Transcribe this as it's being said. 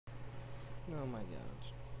Oh my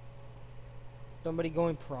gosh. Somebody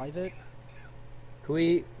going private? Can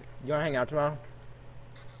we? You wanna hang out tomorrow?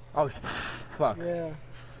 Oh, fuck. Yeah.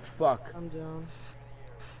 Fuck. I'm down.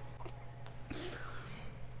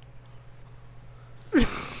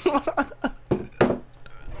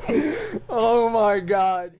 Oh my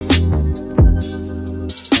god.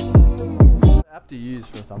 App to use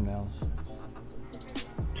for thumbnails.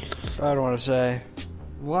 I don't want to say.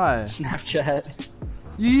 Why? Snapchat.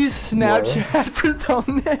 You use Snapchat for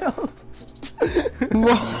thumbnails?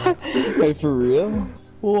 What? Wait, for real?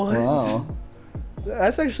 What? Wow.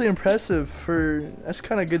 That's actually impressive for. That's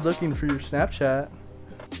kind of good looking for your Snapchat.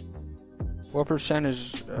 What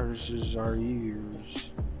percentage are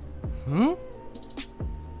yours? Hmm?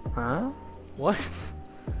 Huh? What?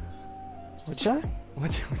 What's that?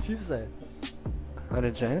 What'd you say? I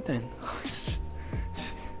didn't say anything.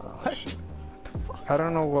 What? I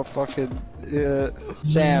don't know what fucking.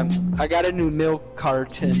 Sam, I got a new milk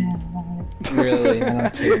carton. Really? I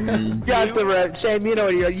don't care, man. Got the red. Sam, you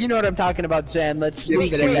know what I'm talking about. Sam, let's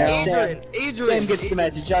leave it at that. Sam gets the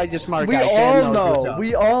message. I just mark. We out. all Sam know. knows.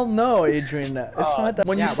 We all know, Adrian. It's not that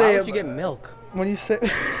when you say. Why would you get milk? When you say.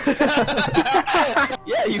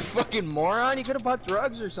 Yeah, you fucking moron. You could have bought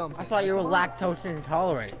drugs or something. I thought you were lactose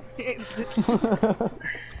intolerant.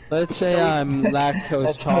 Let's say I'm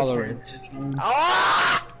lactose tolerant.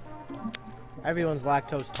 Ah! Everyone's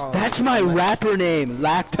lactose tolerant. That's my rapper name,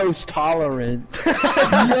 lactose tolerant.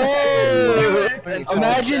 No!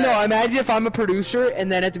 Imagine if I'm a producer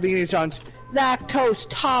and then at the beginning of the song, lactose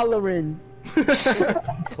tolerant.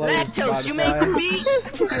 Lactose, you make the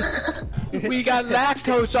beat. We got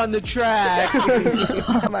lactose on the track.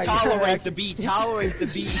 Tolerate the beat. Tolerate the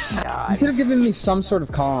beat. You could have given me some sort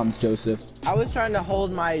of comms, Joseph. I was trying to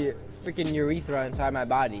hold my freaking urethra inside my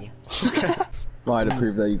body. Why, to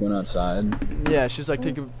prove that you're going outside? Yeah, she's like,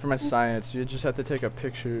 take it for my science. You just have to take a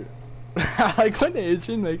picture. Like when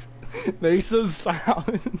Adrian makes those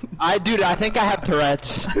sounds. I think I have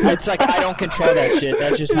Tourette's. It's like I don't control that shit.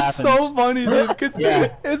 That just happens. It's so funny, dude. Cause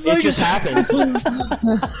Yeah, it's like it just happens.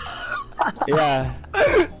 Yeah,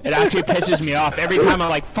 it actually pisses me off every time. I'm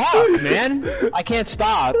like, fuck, man, I can't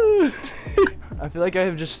stop. I feel like I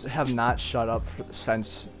have not shut up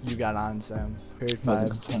since you got on, Sam. Period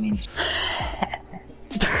 5.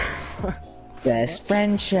 Best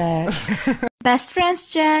friend check. Best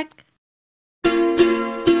friends check.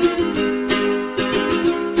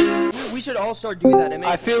 We should all start doing that.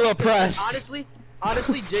 I feel oppressed.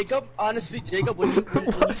 Honestly, Jacob, when you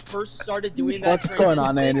first started doing that. What's going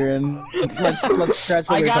on, Adrian? Let's scratch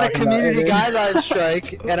what I we're got a talking about, community Adrian. guideline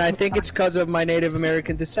strike, and I think it's because of my Native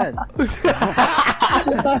American descent. What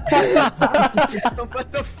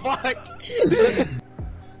the fuck?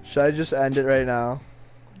 Should I just end it right now?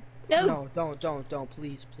 No, don't,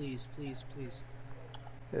 please.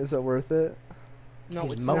 Is it worth it? No,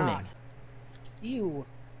 He's it's moaning. not. You.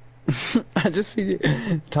 I just see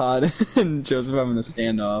Todd and Joseph having a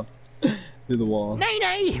standoff through the wall.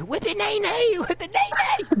 Nay, whip it, nay, whip it, nay.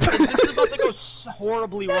 This is about to go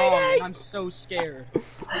horribly wrong, and I'm so scared.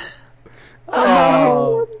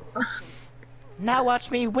 Oh. Now watch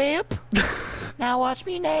me whip. Now watch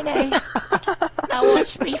me nay. Now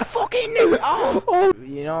watch me fucking oh.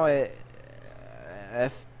 You know it.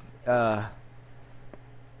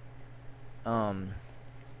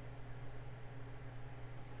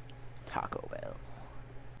 Taco Bell.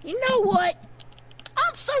 You know what?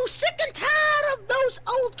 I'm so sick and tired of those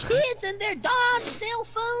old kids and their darn cell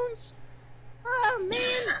phones. Oh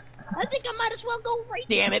man, I think I might as well go right.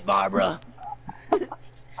 Damn it, Barbara.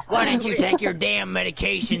 Why didn't you take your damn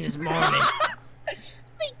medication this morning?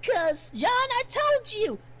 Because, John, I told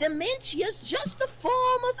you, dementia's just a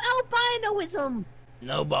form of albinoism.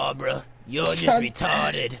 No, Barbara, you're just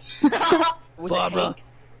retarded. Barbara,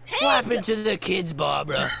 what happened to the kids,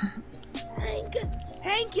 Barbara?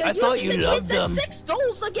 Hank, you're using the kids as sex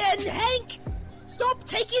dolls again, Hank! Stop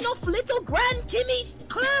taking off little Grand Kimmy's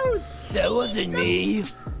clothes! That wasn't me.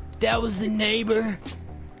 That was the neighbor.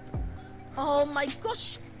 Oh my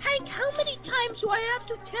gosh, Hank, how many times do I have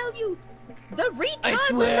to tell you? The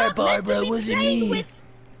retards are not Barbara, meant to be played with.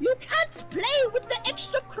 You can't play with the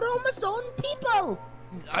extra chromosome people.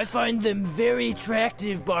 I find them very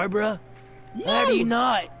attractive, Barbara. No, how do you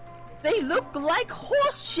not? They look like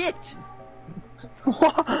horse shit.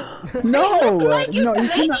 No, like no, you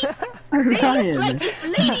cannot. Ryan,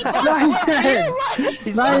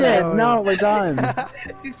 Ryan, no, we're done.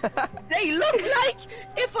 They look like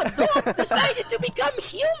if a dog decided to become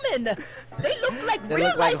human. They look like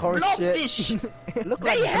real-life blobfish.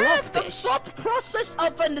 They have the thought process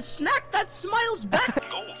of a snack that smiles back.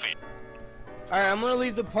 Alright, I'm gonna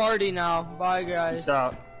leave the party now. Bye, guys.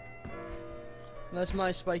 Stop. That's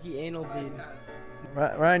my spiky anal bleed.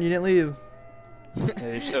 Ryan, you didn't leave.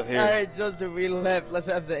 Yeah, you're still here. Alright, Joseph, we left. Let's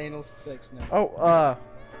have the anal fix now. Oh,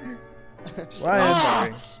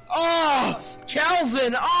 Ryan. Oh!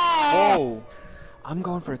 Calvin! Oh! Oh! I'm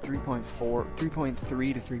going for 3.4,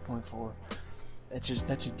 3.3 to 3.4.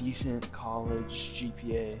 That's a decent college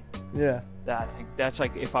GPA. Yeah. That I think that's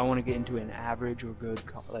like if I want to get into an average or good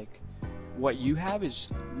like what you have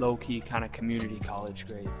is low key kind of community college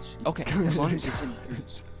grades. Okay, as long as it's in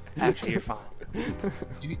threes. Actually, you're fine.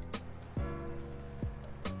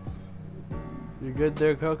 You good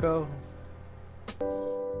there, Coco?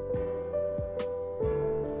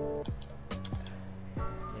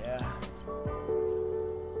 Yeah.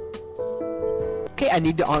 Okay, I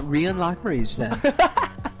need to re-unlock Maurice then.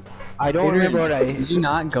 I don't remember what I... Did you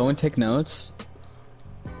not go and take notes?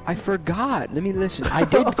 I forgot. Let me listen. I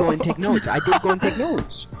did go and take notes.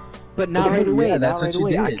 But not right away. Yeah, not that's right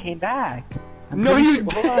what you away. did. I came back. No, you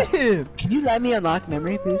didn't! Can you let me unlock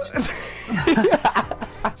memory, please?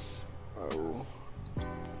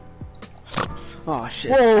 Oh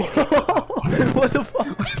shit. Whoa! What the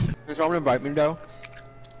fuck? Did someone invite me though?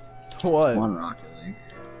 What? I'm on Rocket League.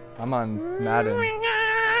 I'm on Madden.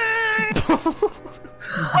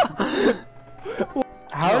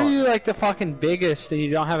 How are you like the fucking biggest and you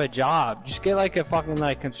don't have a job? Just get like a fucking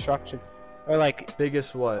like construction or like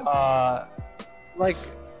Biggest what?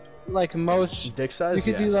 like most Dick size? you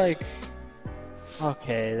could do like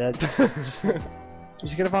okay that's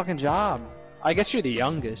just get a fucking job. I guess you're the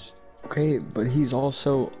youngest. Okay, but he's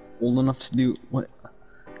also old enough to do what?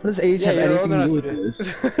 What does age have you're old anything to do enough with to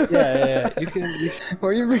this? Yeah. You can. Why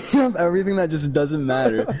are you bringing up everything that just doesn't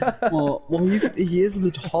matter? Well, he is the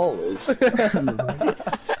tallest.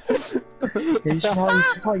 Yeah, you should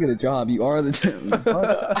probably get a job. You are the.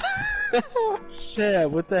 Shit,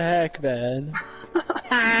 what the heck, man?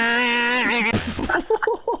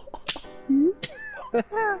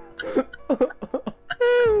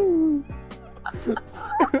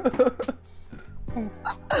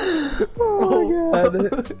 Oh my god.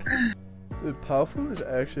 The Powfu is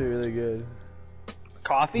actually really good.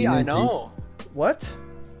 Coffee? I know. What?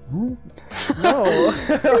 Huh? No!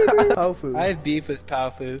 Powfu. I have beef with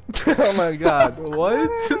Powfu. Oh my god, what?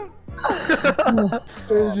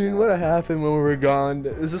 Adrian, what happened when we were gone?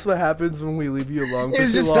 Is this what happens when we leave you alone for He's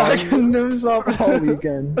too just long? talking to himself all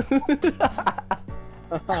weekend.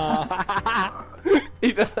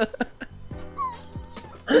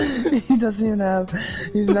 He doesn't even have.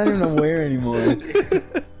 He's not even aware anymore.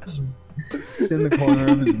 Just in the corner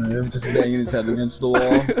of his room, just banging his head against the wall.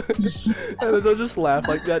 And he'll just laugh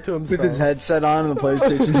like that to himself. With his headset on and the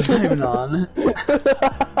PlayStation's not even on.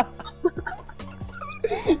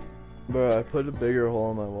 Bro, I put a bigger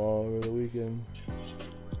hole in my wall over the weekend.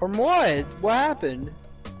 From what? What happened?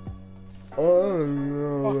 Oh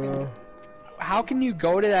no, bro. How can you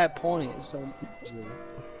go to that point so easily?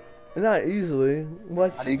 Not easily.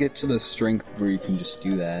 What? How do you get to the strength where you can just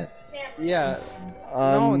do that? Yeah.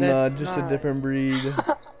 I'm that's just not- a different breed.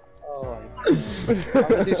 Oh, I'm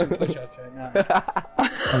gonna do some push-ups right now.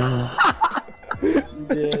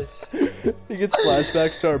 Just... He gets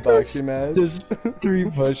flashbacks to our boxing match. Just 3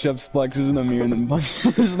 push-ups, flexes in the mirror, and then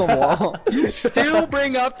punches the wall. You still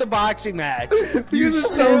bring up the boxing match. Because it's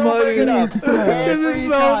so still funny. bring it up. Because Every it's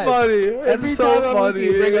so time. funny. Every It's time so I'm with funny.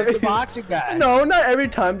 you, bring up the boxing match. No, not every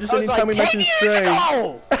time. Just I was anytime like, we 10 mention years strength.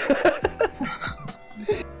 ago!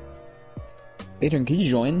 Adrian, can you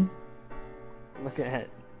join? Looking at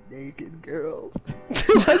naked girls.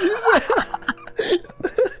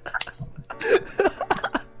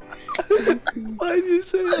 Why'd you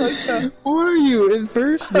say it like that? What are you, in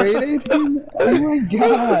first grade, Adrian? Oh my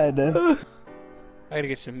god. I gotta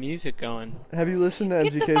get some music going. Have you listened to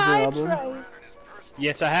MGK's new album?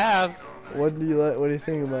 Yes, I have. What do you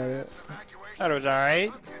think about it? Thought it was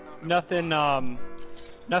alright. Nothing,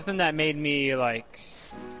 nothing that made me, like,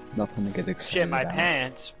 Nothing to get excited shit my about.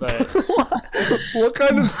 pants, but... What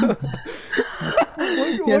kind of... what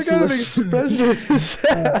kind of expression is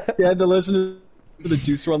that? You had to listen to the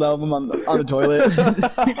Juice WRLD album on the toilet.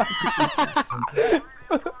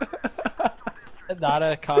 Not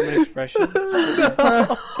a common expression.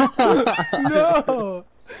 No!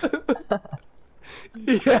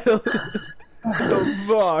 Yeah, the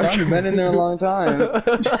fuck? You've been in there a long time.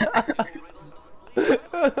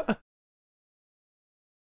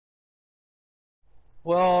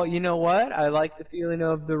 Well, you know what? I like the feeling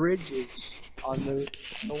of the ridges on the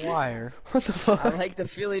wire. What the fuck? I like the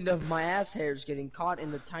feeling of my ass hairs getting caught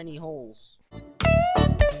in the tiny holes.